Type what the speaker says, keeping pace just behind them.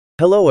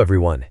Hello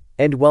everyone,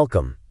 and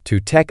welcome to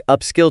Tech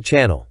Upskill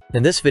channel.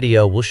 In this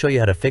video, we'll show you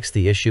how to fix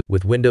the issue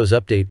with Windows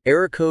Update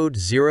error code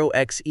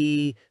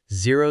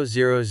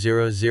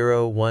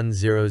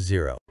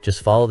 0XE0000100.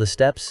 Just follow the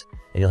steps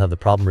and you'll have the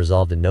problem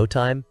resolved in no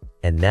time.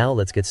 And now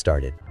let's get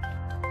started.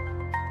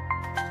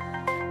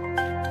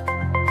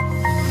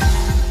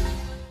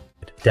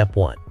 Step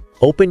 1.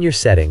 Open your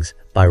settings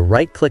by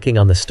right-clicking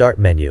on the Start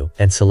menu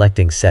and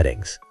selecting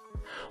Settings.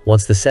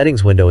 Once the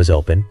Settings window is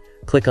open,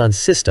 click on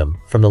System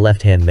from the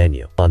left-hand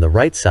menu. On the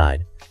right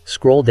side,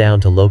 scroll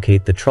down to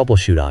locate the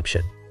Troubleshoot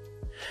option.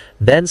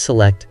 Then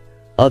select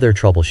Other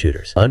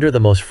Troubleshooters. Under the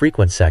Most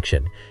Frequent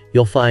section,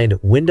 you'll find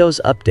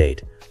Windows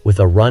Update with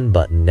a Run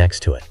button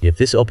next to it. If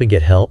this open,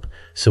 get help,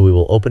 so we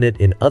will open it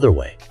in other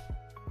way.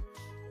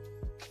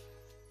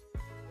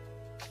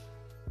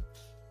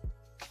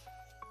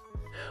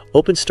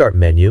 Open Start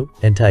menu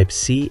and type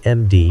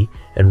cmd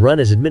and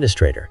run as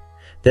administrator.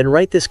 Then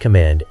write this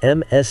command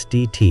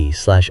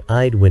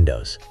msdt/id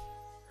windows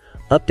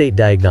update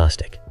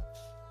diagnostic,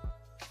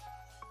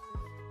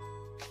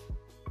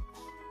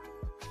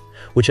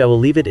 which I will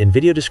leave it in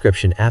video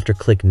description after.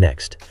 Click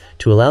Next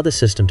to allow the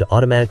system to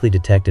automatically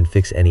detect and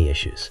fix any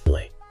issues.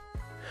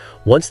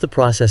 Once the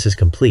process is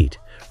complete,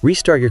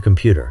 restart your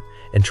computer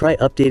and try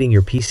updating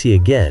your PC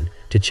again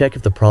to check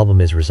if the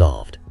problem is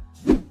resolved.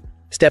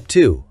 Step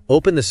 2.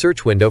 Open the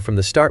search window from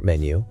the Start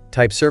menu,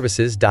 type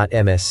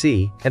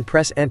services.msc and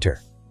press Enter.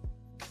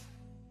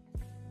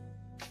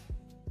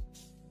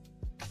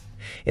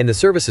 In the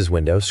Services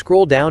window,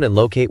 scroll down and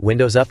locate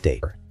Windows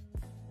Update.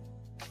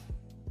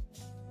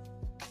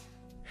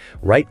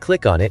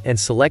 Right-click on it and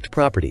select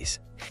Properties.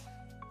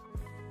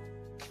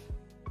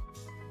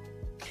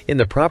 In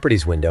the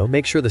Properties window,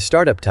 make sure the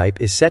startup type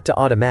is set to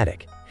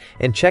Automatic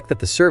and check that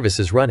the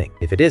service is running.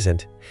 If it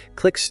isn't,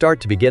 click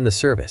Start to begin the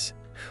service.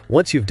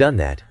 Once you've done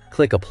that,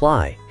 click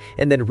Apply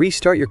and then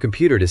restart your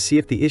computer to see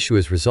if the issue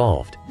is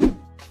resolved.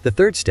 The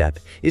third step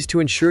is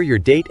to ensure your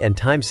date and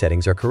time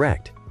settings are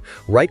correct.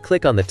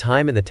 Right-click on the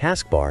time in the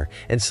taskbar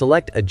and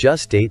select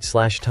Adjust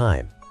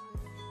Date/Time.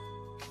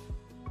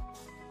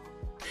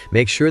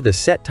 Make sure the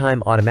Set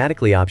Time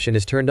Automatically option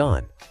is turned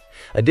on.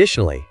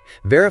 Additionally,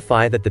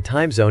 verify that the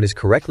time zone is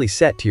correctly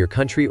set to your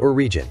country or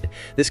region.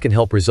 This can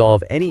help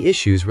resolve any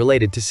issues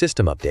related to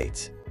system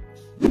updates.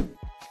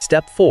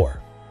 Step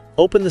 4.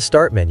 Open the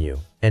Start menu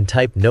and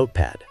type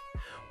Notepad.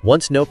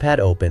 Once Notepad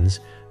opens,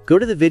 go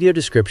to the video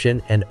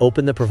description and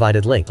open the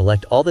provided link.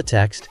 Select all the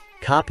text,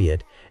 copy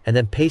it, and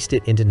then paste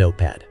it into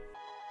Notepad.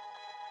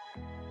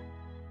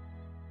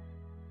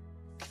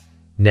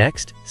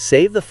 Next,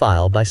 save the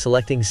file by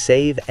selecting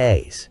Save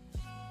As.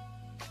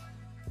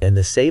 In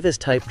the Save As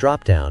Type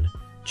dropdown,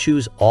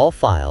 choose All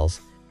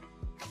Files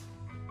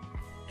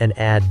and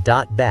add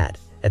 .bat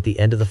at the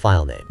end of the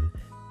file name.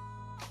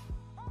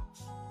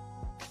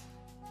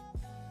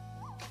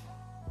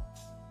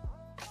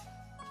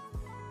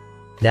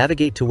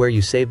 Navigate to where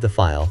you saved the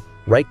file,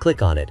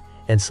 right-click on it,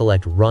 and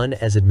select Run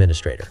as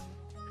Administrator.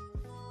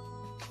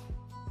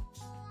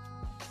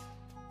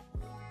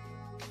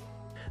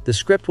 The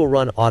script will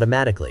run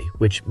automatically,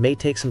 which may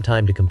take some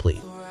time to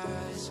complete.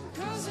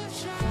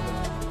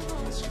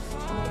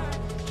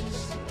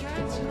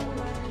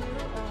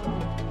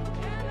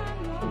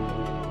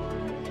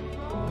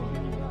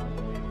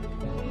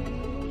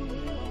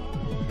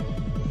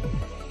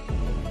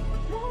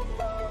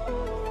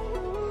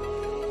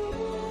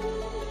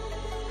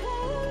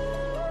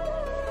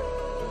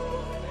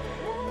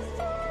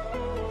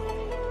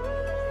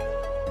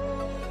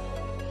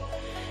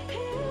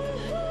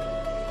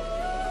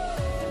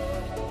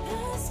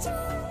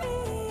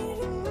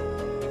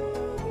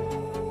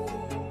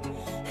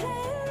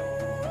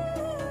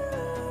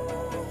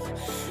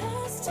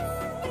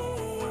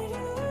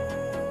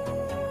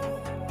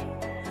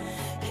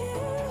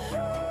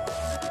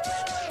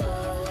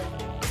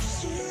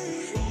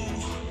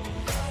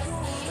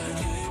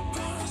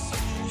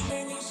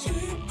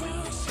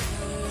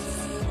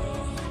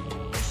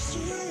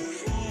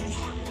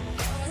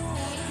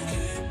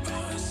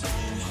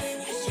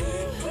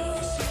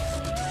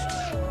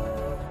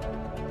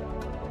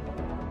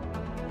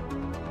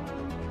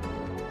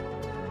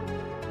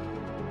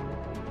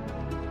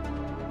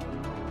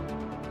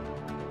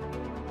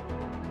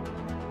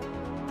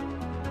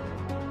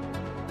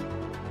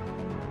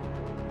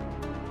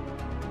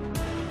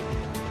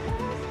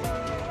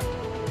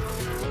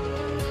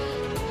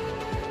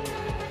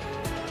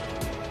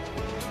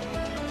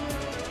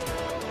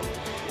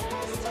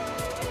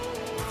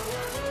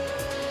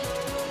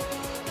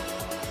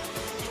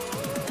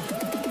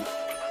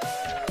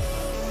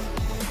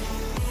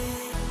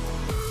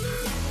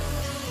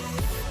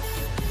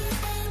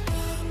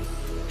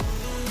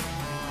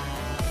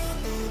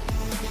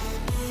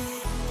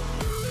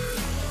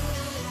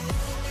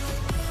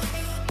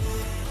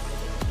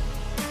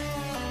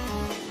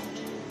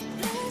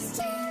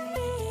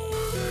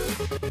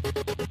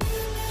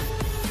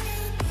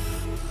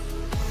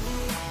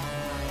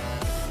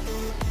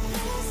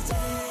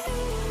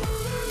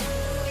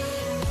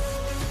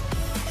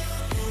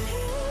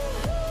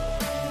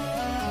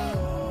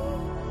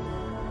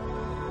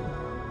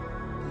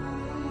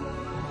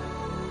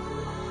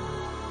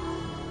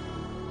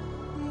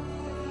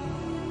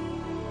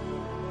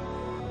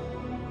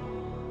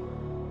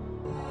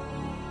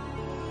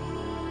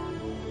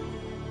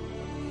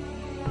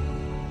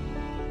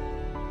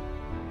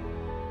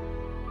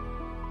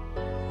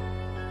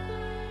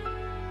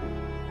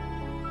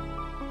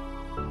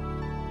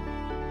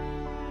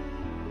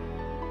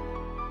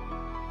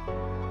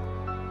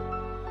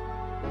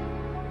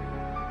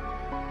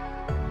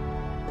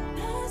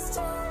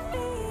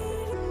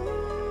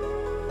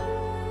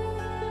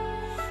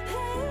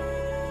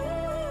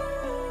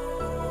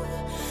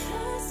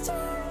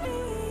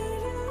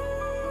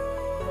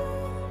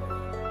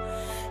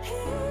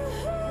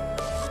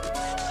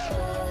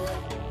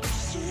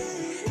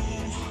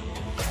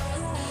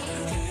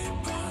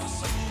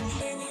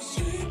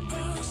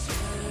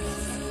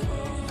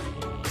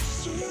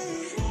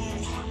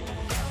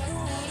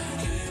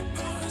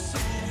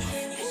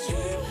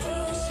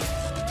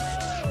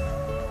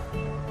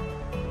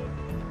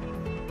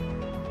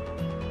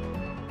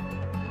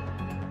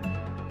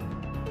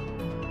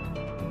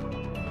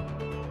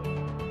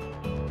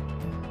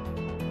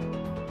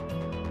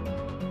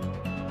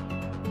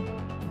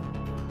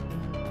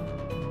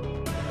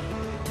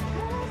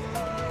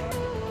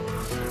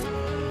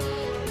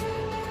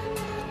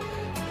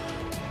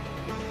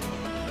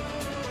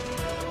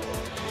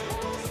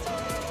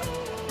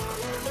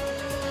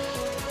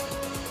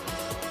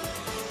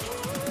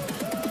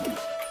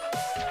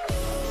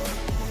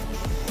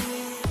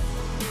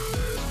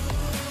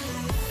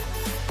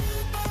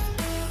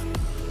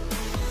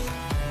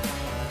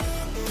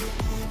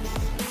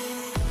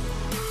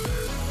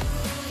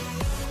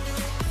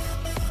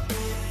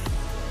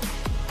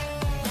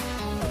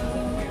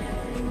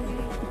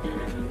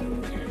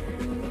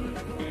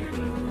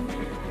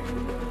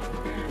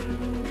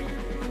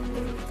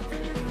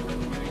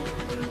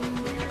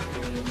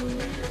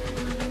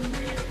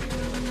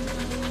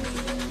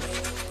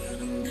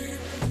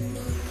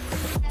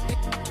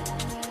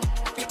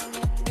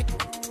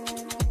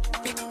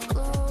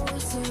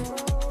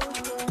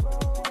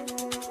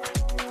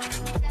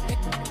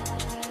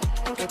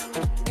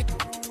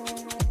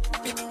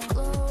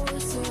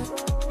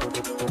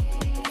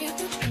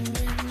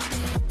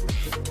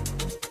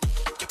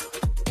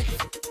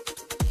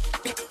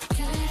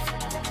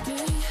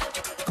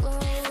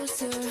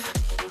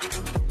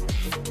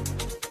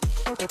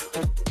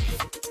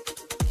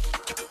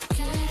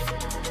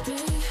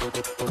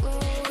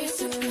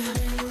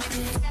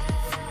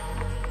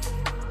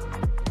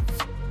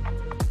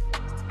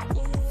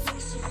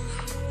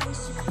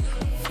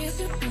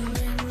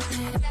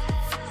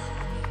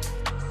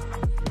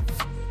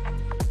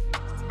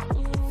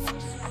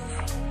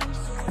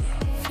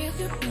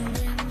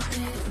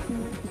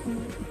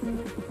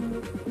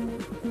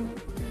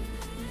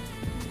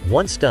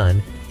 Once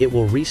done, it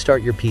will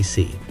restart your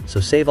PC, so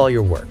save all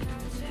your work.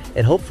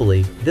 And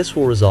hopefully, this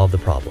will resolve the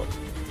problem.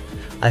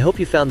 I hope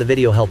you found the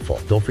video helpful.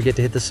 Don't forget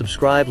to hit the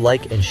subscribe,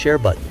 like, and share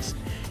buttons.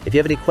 If you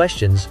have any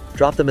questions,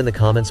 drop them in the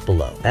comments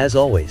below. As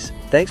always,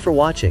 thanks for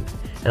watching,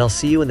 and I'll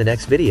see you in the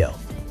next video.